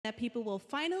that people will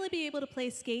finally be able to play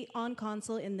Skate on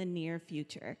console in the near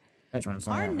future.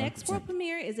 Our next world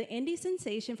premiere is an indie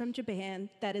sensation from Japan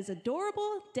that is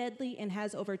adorable, deadly, and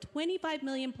has over 25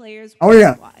 million players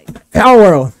worldwide.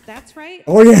 Palworld. That's right.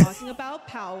 Oh yeah. Talking about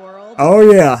Palworld.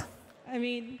 Oh yeah. I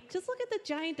mean, just look at the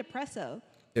giant Depresso.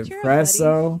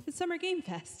 Depresso. It's Summer Game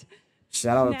Fest.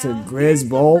 Shout out to Here's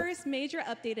Grizzbolt. the first major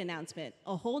update announcement.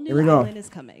 A whole new island is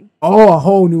coming. Oh, a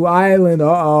whole new island.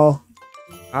 Uh-oh.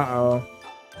 Uh-oh.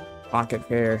 Pocket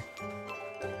Fair.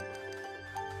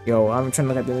 Yo, I'm trying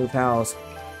to look at the new pals.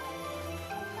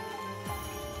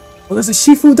 Oh, there's a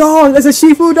Shifu dog! There's a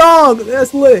Shifu dog!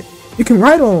 That's lit! You can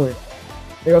ride on it.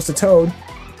 There goes the toad.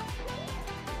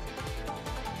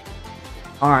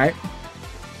 Alright.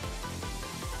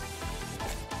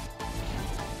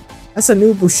 That's a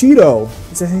new Bushido.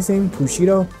 Is that his name?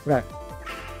 Bushido? Right.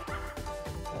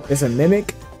 There's a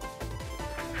Mimic.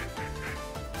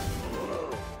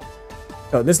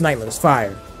 Oh, this Nightmare is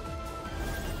fire.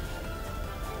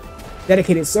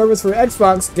 Dedicated service for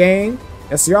Xbox gang.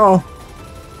 That's y'all.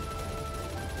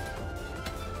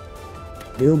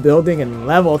 New building and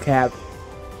level cap.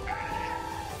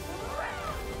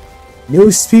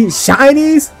 New speed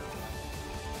shinies.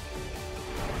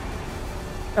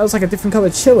 That was like a different color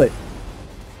chillet.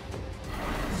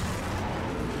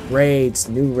 Raids,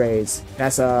 new raids.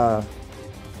 That's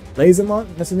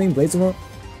Blazemont? That's his name, Blazemont?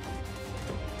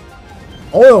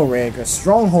 Oil rig, a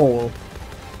stronghold.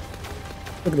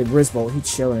 Look at the Grizzbolt, he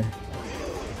chilling.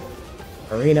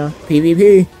 Arena,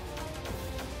 PvP.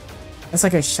 That's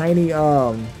like a shiny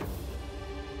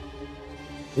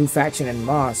new faction and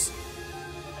boss.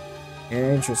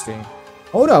 Interesting.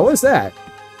 Hold on, what is that?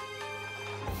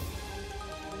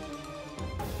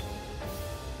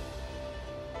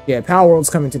 Yeah,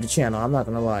 Palworld's coming to the channel. I'm not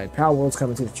gonna lie. Palworld's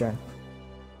coming to the channel.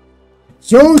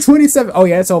 Joe 27. Oh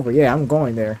yeah, it's over. Yeah, I'm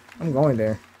going there. I'm going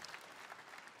there.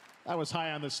 That was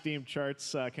high on the Steam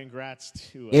charts. Congrats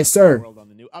to yes, sir. Palworld on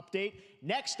the new update.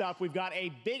 Next up, we've got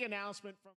a big announcement from